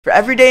For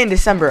every day in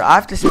December, I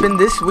have to spin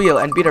this wheel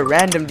and beat a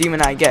random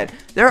demon I get.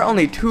 There are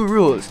only two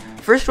rules.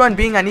 First one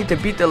being I need to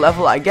beat the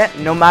level I get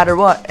no matter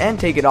what and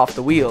take it off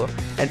the wheel.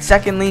 And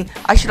secondly,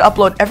 I should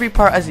upload every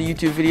part as a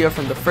YouTube video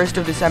from the 1st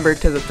of December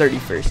to the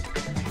 31st.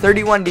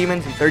 31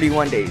 demons in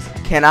 31 days.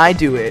 Can I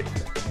do it?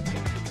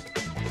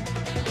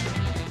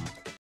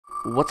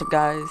 What's up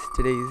guys?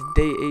 Today is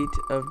day 8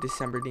 of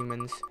December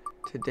demons.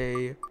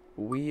 Today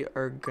we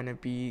are gonna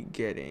be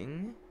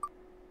getting...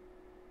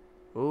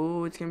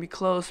 Oh, it's gonna be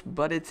close,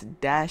 but it's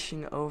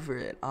dashing over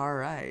it.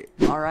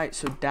 Alright,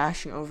 so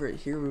dashing over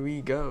it, here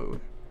we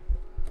go.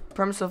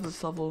 Premise of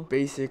this level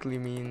basically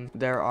means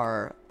there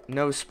are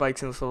no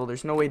spikes in this level.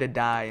 There's no way to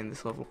die in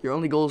this level. Your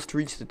only goal is to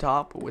reach the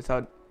top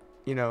without,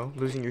 you know,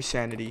 losing your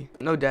sanity.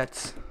 No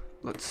deaths.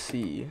 Let's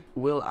see.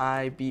 Will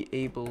I be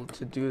able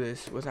to do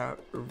this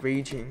without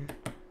raging?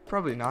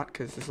 Probably not,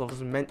 because this level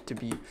is meant to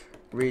be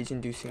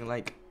rage-inducing,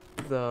 like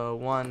the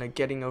one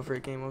getting over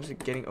it game. What was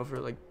it? Getting over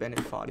like Bennett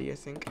Foddy, I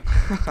think.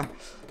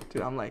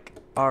 Dude, I'm like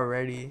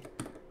already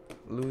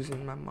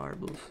losing my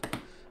marbles.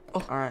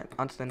 Oh, alright,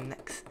 on to the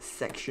next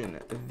section.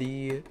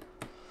 The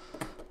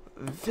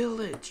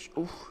village.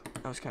 Oh,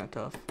 that was kind of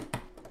tough.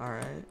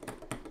 Alright.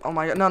 Oh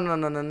my god. No. Oh, no.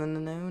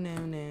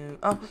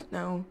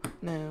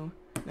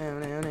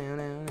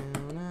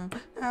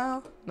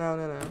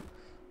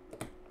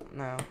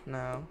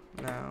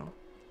 No.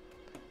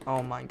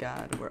 Oh my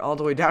god. We're all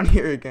the way down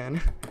here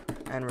again.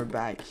 And we're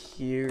back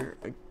here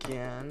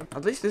again.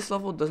 At least this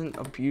level doesn't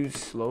abuse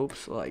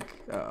slopes like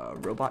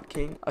Robot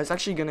King. I was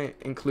actually gonna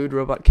include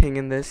Robot King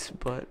in this,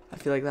 but I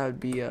feel like that would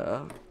be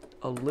a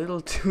little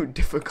too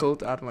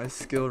difficult out of my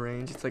skill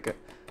range. It's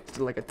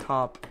like a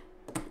top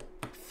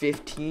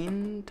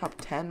 15, top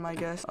 10, I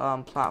guess.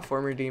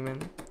 Platformer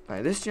demon.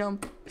 Alright, this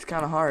jump is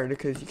kind of hard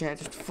because you can't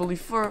just fully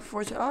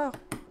force it. Oh,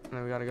 and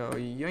then we gotta go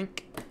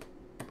yoink.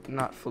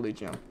 Not fully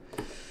jump.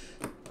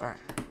 Alright.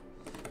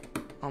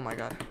 Oh my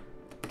god.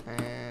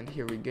 And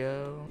here we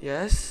go.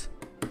 Yes.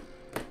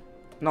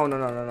 No. What?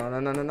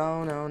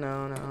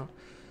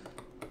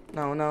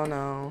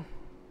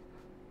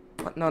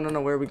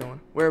 No. Where are we going?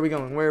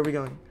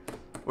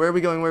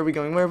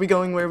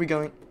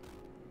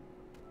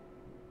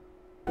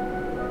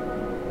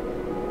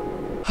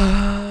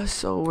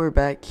 So we're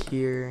back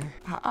here.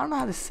 I don't know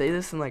how to say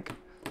this in like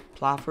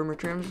platformer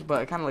terms,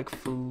 but I kind of like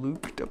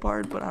fluked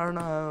apart. But I don't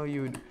know how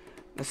you would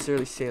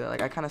necessarily say that.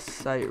 Like I kind of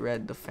sight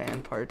read the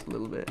fan part a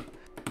little bit.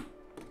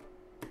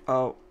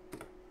 Oh.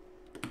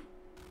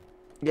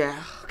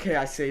 Yeah, okay,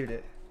 I saved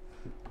it.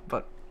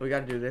 But we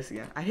gotta do this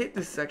again. I hate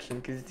this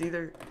section because it's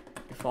either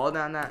you fall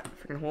down that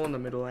freaking hole in the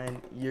middle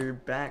and you're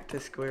back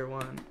to square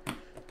one,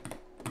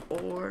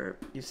 or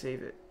you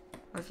save it.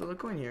 Nice little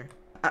coin here.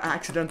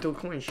 Accidental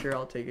coin, sure,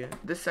 I'll take it.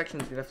 This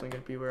section's definitely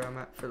gonna be where I'm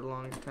at for the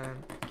longest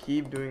time.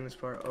 Keep doing this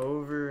part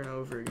over and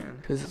over again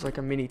because it's like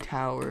a mini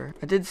tower.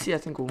 I did see, I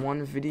think,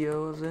 one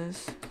video of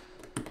this.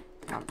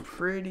 I'm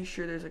pretty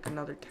sure there's like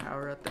another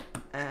tower at the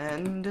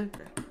end.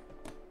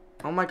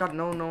 Oh my god,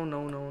 no.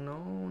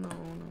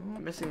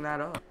 I'm messing that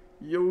up.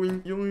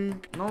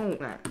 Yoink. No.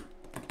 Nah.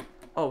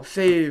 Oh,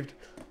 saved.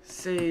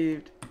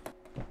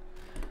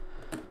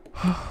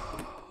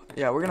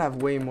 Yeah, we're gonna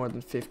have way more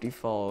than 50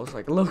 falls.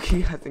 Like,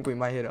 low-key, I think we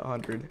might hit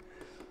 100.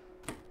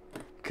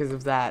 Because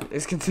if that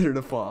is considered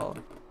a fall,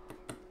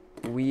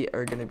 we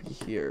are gonna be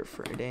here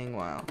for a dang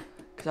while.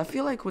 Because I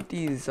feel like with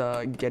these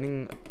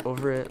getting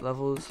over it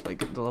levels, like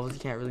the levels you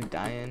can't really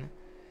die in,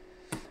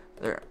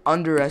 they're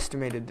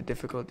underestimated the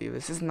difficulty.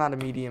 This is not a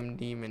medium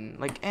demon.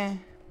 Like, I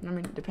mean,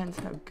 it depends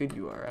how good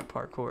you are at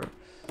parkour.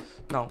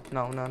 No.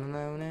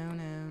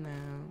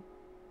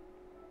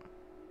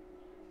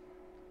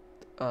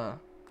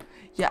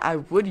 Yeah, I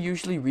would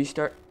usually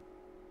restart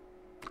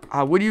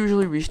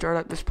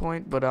at this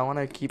point, but I want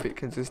to keep it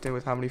consistent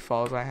with how many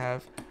falls I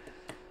have.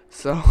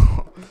 So,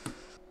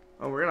 oh,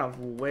 we're gonna have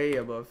way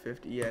above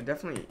 50. Yeah,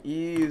 definitely,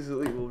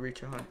 easily will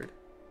reach 100.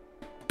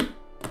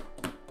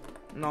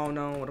 No,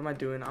 what am I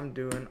doing? I'm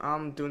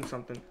doing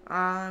something.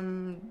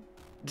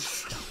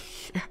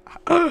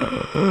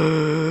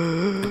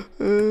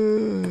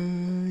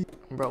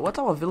 Bro, what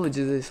type of village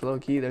is this,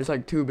 low-key? There's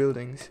like 2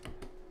 buildings.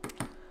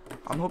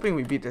 I'm hoping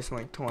we beat this in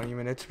like 20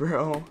 minutes,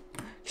 bro.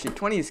 Actually,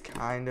 20 is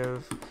kind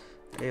of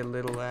a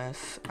little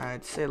less.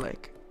 I'd say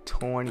like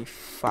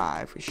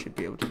 25. We should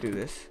be able to do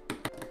this.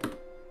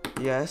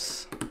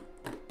 Yes.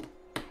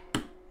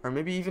 Or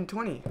maybe even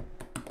 20.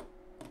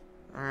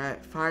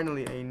 Alright,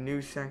 finally a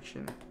new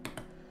section.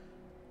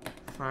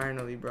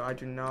 Finally, bro. I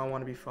do not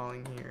want to be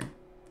falling here.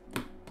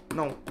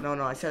 No.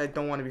 I said I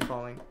don't want to be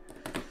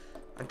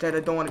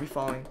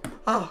falling.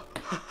 Oh!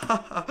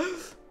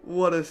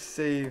 What a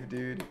save,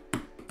 dude.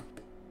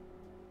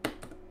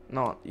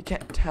 No, you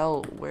can't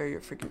tell where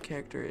your freaking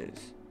character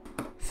is.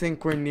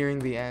 Think we're nearing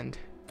the end.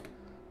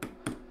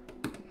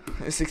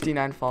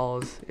 69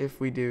 falls if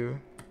we do.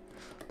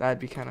 That'd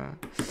be kind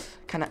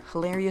of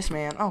hilarious,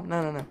 man. Oh,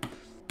 no.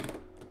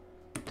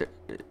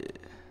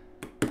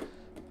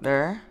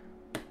 There.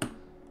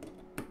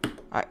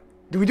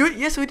 Did we do it?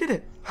 Yes, we did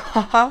it.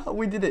 Haha,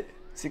 we did it.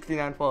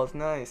 69 falls,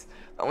 nice.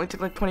 That only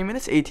took like 20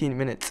 minutes, 18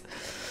 minutes.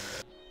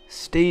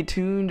 Stay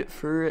tuned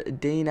for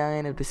day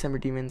 9 of December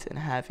Demons and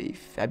have a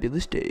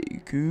fabulous day.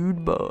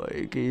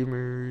 Goodbye,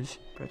 gamers.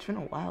 Bro, it's been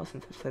a while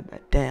since I've said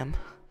that. Damn.